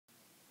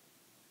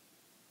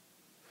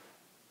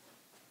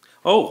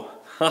Oh,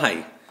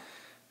 hi.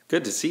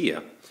 Good to see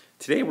you.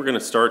 Today we're going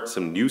to start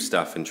some new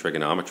stuff in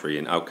trigonometry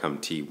in Outcome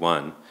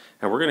T1,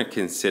 and we're going to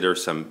consider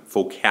some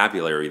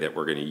vocabulary that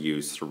we're going to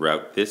use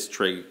throughout this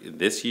trig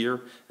this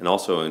year and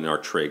also in our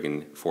trig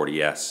in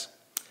 40S.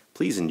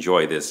 Please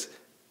enjoy this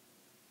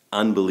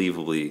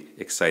unbelievably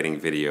exciting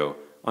video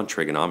on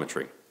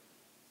trigonometry.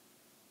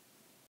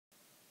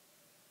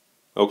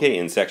 Okay,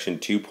 in section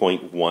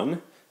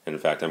 2.1, and in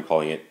fact I'm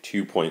calling it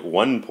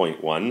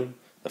 2.1.1,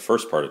 the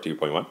first part of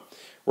 2.1,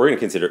 we're going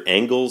to consider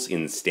angles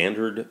in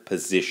standard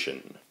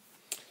position.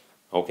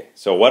 Okay,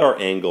 so what are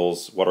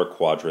angles, what are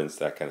quadrants,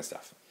 that kind of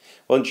stuff?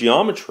 Well, in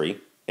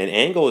geometry, an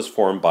angle is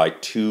formed by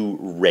two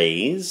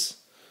rays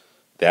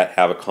that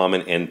have a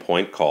common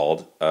endpoint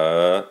called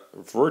a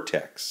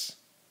vertex.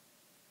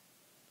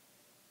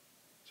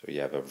 So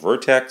you have a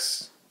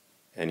vertex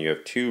and you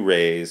have two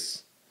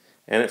rays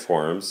and it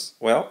forms,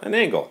 well, an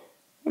angle.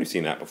 We've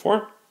seen that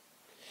before.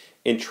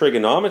 In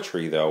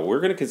trigonometry, though, we're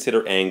going to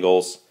consider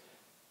angles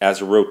as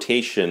a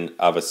rotation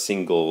of a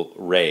single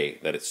ray,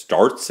 that it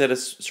starts at a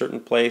certain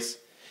place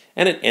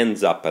and it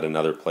ends up at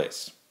another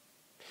place.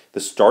 The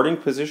starting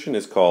position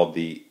is called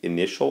the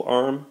initial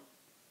arm,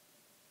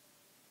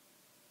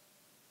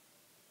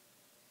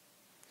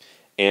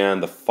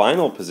 and the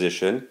final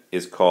position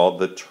is called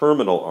the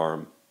terminal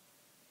arm.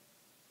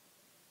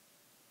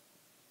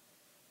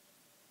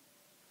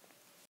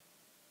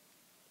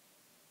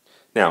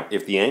 Now,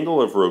 if the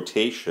angle of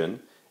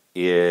rotation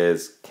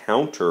is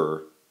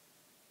counterclockwise,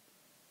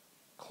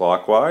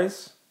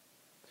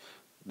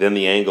 then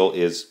the angle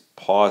is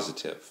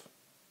positive,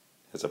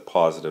 has a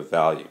positive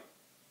value.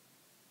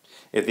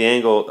 If the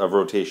angle of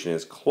rotation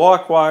is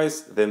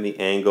clockwise, then the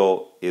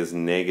angle is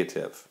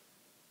negative.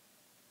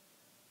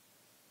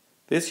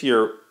 This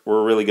year,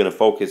 we're really going to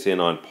focus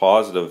in on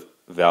positive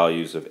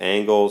values of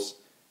angles,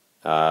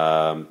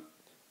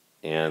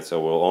 and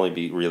so we'll only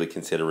be really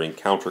considering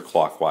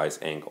counterclockwise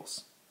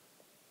angles.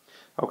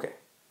 Okay.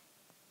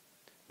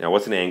 Now,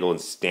 what's an angle in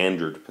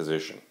standard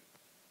position?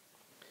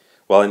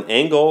 Well, an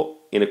angle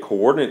in a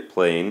coordinate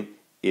plane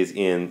is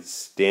in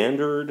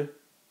standard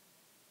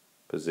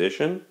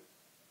position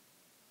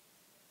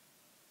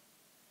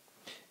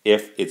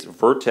if its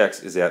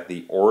vertex is at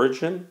the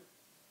origin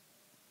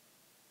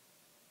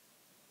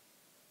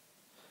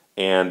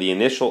and the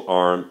initial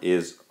arm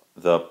is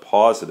the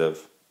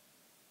positive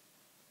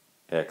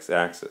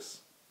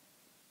x-axis.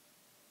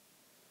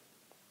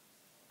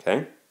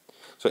 Okay?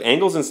 So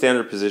angles in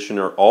standard position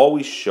are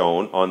always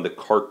shown on the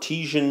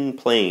Cartesian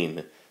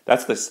plane.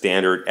 That's the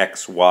standard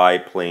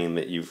XY plane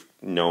that you've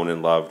known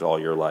and loved all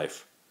your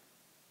life.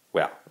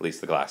 Well, at least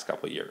the last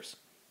couple of years.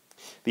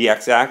 The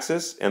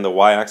x-axis and the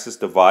y-axis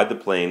divide the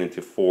plane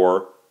into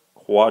four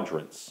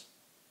quadrants.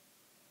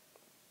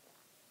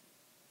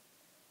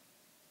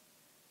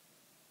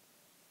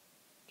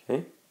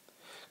 Okay?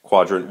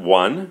 Quadrant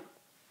 1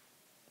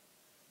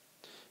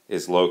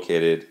 is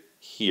located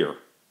here.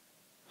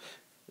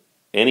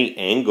 Any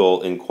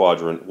angle in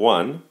quadrant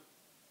 1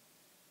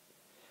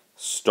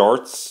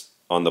 starts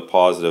on the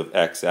positive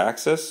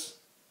x-axis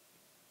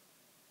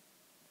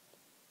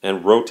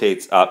and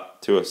rotates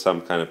up to some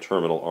kind of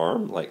terminal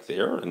arm, like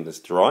there in this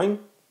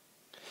drawing.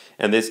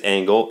 And this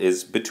angle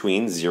is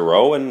between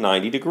 0 and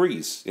 90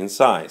 degrees in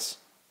size.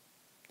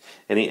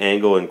 Any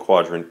angle in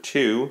quadrant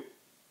 2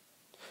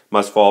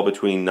 must fall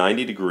between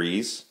 90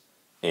 degrees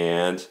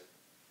and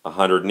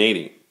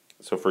 180.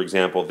 So for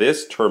example,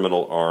 this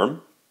terminal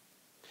arm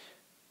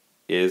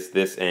is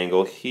this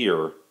angle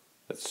here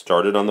that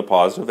started on the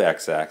positive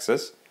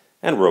x-axis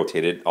and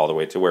rotated all the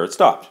way to where it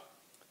stopped.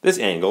 This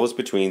angle is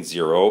between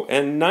 0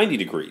 and 90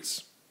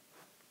 degrees.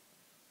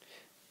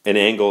 An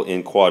angle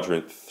in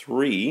quadrant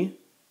 3,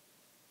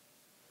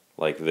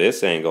 like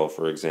this angle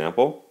for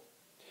example,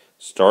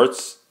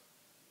 starts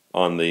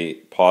on the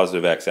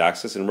positive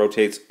x-axis and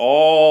rotates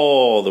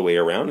all the way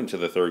around into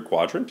the third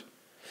quadrant,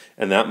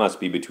 and that must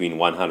be between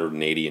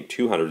 180 and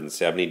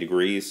 270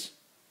 degrees.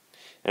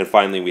 And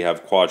finally we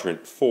have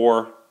quadrant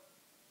 4.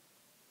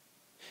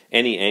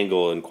 Any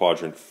angle in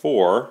quadrant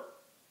 4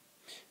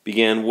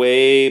 began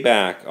way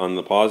back on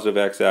the positive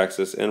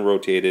x-axis and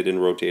rotated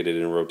and rotated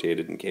and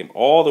rotated and came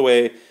all the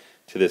way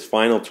to this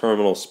final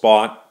terminal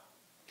spot.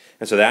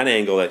 And so that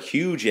angle, that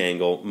huge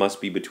angle, must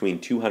be between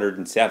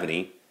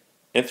 270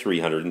 and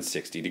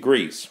 360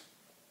 degrees.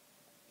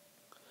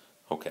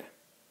 Okay.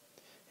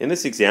 In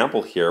this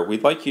example here,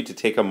 we'd like you to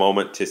take a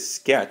moment to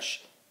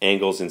sketch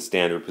angles in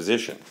standard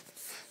position.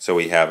 So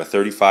we have a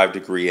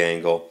 35-degree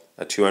angle,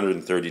 a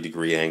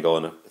 230-degree angle,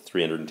 and a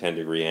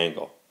 310-degree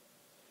angle.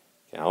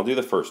 Okay, I'll do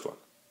the first one.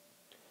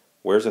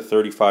 Where's a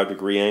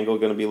 35-degree angle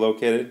going to be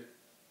located?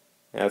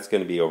 That's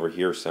going to be over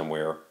here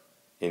somewhere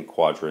in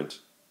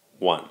quadrant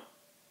 1.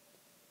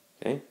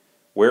 Okay,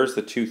 where's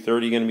the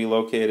 230 going to be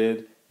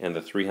located and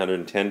the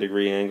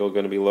 310-degree angle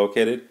going to be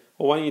located?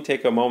 Well, why don't you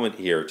take a moment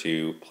here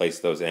to place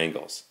those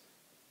angles?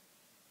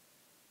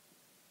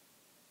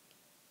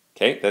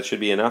 Okay, that should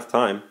be enough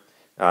time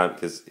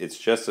because it's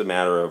just a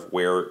matter of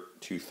where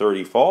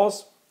 230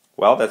 falls.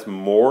 Well, that's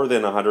more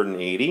than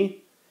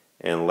 180.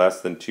 and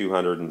less than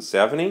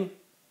 270. If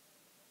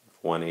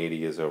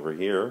 180 is over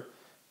here,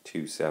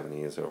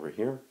 270 is over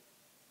here.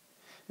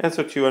 And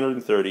so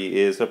 230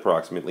 is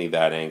approximately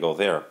that angle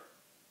there.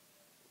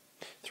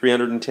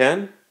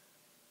 310,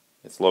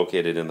 it's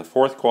located in the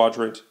fourth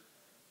quadrant,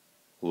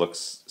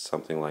 looks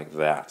something like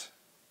that.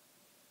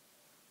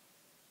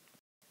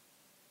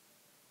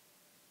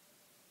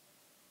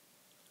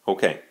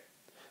 Okay,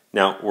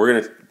 now we're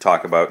going to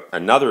talk about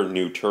another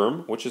new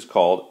term, which is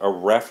called a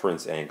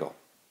reference angle.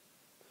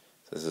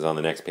 This is on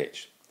the next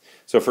page.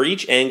 So for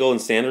each angle in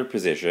standard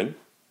position,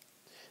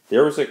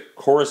 there is a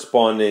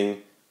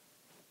corresponding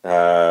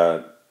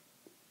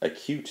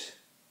acute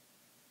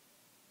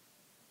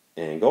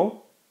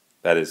angle.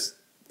 That is,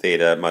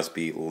 theta must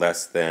be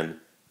less than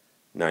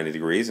 90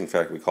 degrees. In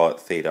fact, we call it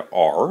theta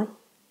r.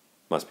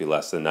 Must be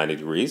less than 90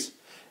 degrees.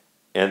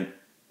 And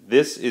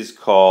this is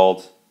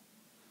called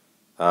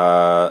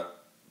the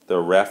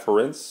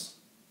reference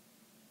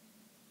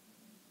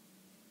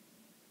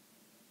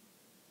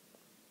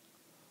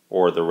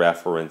or the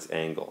reference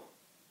angle.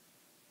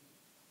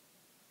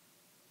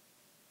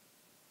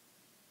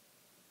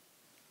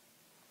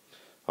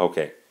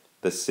 Okay,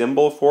 the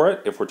symbol for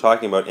it, if we're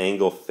talking about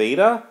angle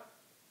theta,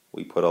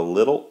 we put a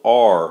little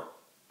r.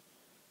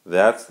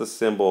 That's the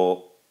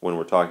symbol when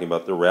we're talking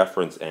about the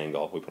reference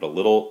angle. We put a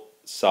little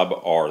sub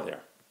r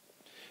there.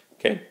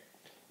 Okay,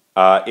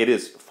 it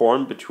is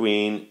formed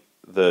between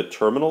the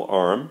terminal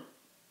arm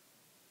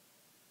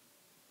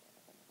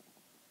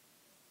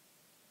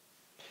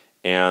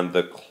and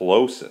the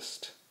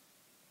closest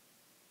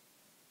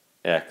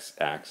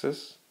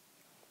x-axis.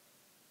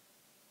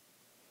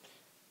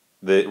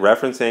 The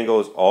reference angle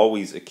is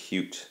always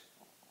acute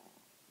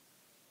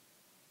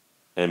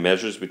and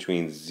measures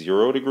between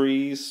 0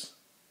 degrees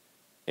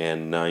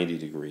and 90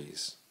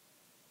 degrees.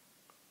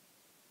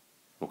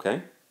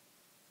 Okay?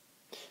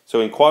 So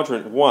in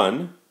quadrant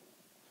 1,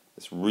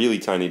 this really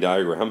tiny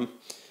diagram,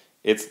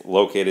 it's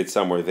located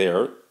somewhere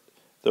there.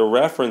 The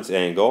reference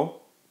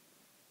angle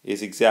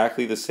is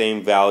exactly the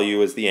same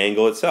value as the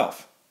angle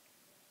itself.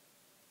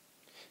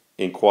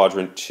 In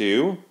quadrant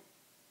 2,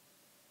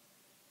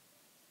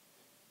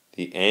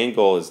 the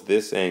angle is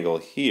this angle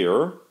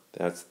here,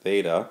 that's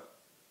theta.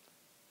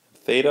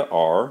 Theta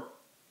r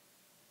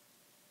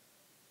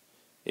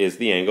is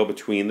the angle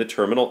between the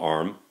terminal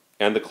arm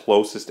and the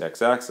closest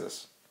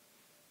x-axis.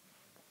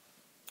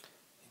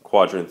 In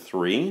quadrant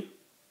 3,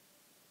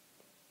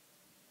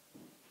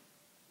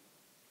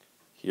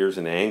 here's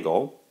an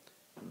angle.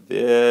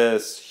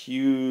 This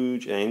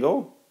huge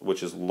angle,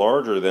 which is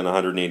larger than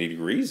 180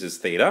 degrees, is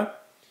theta.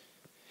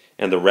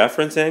 And the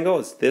reference angle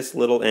is this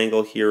little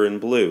angle here in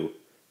blue.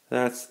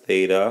 That's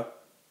theta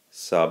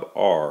sub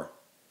r,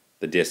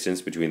 the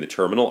distance between the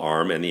terminal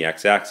arm and the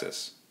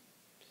x-axis.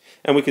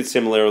 And we could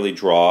similarly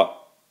draw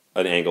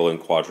an angle in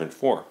quadrant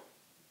 4.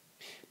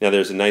 Now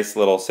there's a nice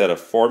little set of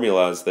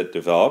formulas that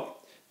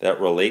develop that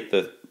relate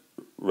the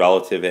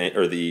relative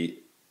or the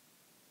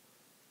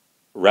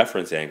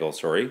reference angle,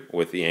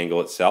 with the angle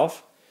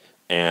itself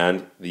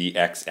and the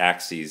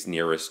x-axis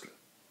nearest.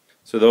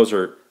 So those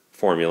are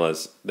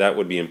formulas that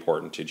would be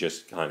important to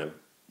just kind of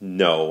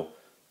know.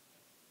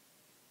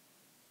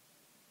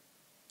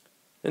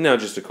 And now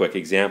just a quick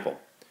example.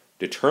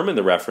 Determine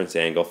the reference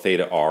angle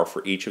theta r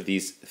for each of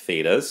these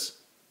thetas.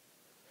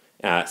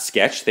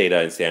 Sketch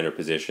theta in standard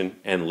position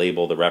and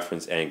label the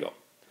reference angle.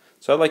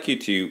 So I'd like you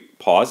to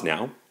pause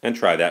now and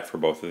try that for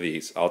both of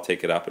these. I'll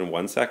take it up in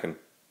 1 second.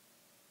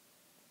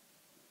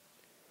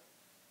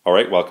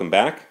 Alright, welcome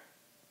back.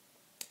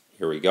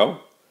 Here we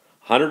go.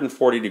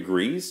 140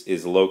 degrees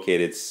is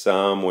located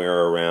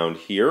somewhere around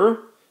here.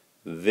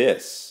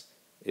 This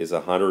is a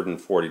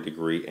 140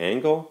 degree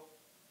angle.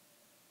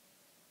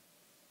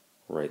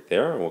 Right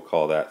there, and we'll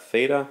call that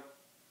theta.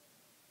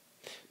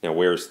 Now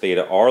where's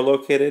theta r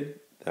located?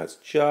 That's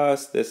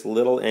just this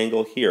little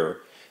angle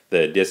here.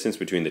 The distance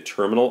between the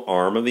terminal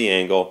arm of the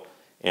angle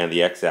and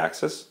the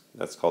x-axis.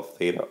 That's called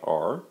theta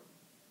r.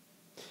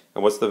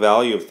 And what's the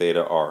value of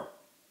theta r?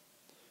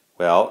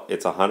 Well,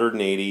 it's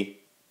 180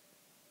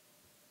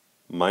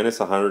 minus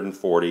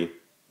 140.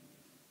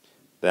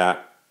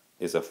 That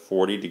is a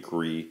 40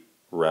 degree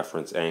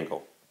reference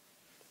angle.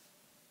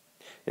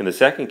 In the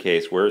second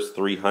case, where's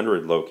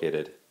 300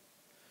 located?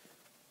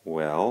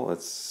 Well,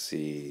 let's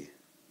see.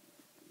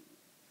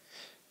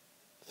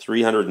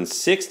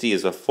 360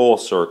 is a full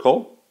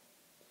circle.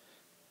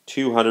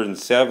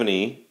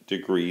 270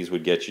 degrees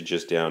would get you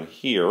just down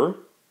here.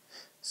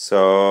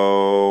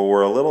 So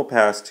we're a little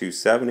past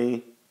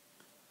 270,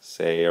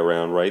 say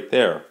around right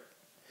there.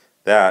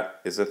 That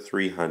is a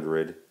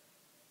 300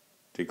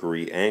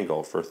 degree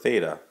angle for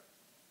theta.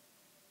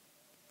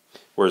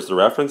 Where's the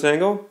reference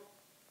angle?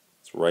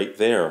 It's right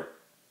there.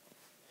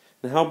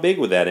 And how big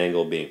would that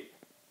angle be?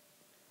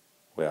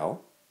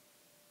 Well,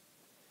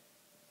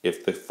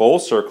 if the full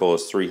circle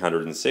is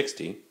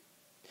 360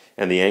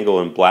 and the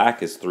angle in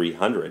black is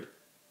 300,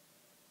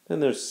 then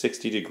there's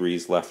 60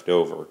 degrees left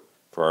over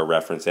for our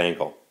reference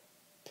angle.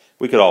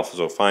 We could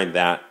also find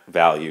that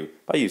value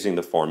by using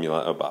the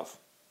formula above.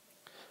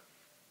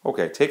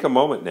 Okay, take a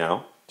moment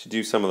now to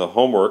do some of the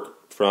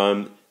homework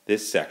from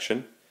this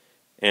section,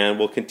 and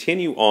we'll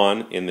continue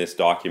on in this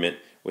document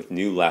with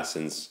new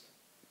lessons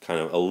kind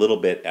of a little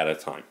bit at a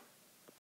time.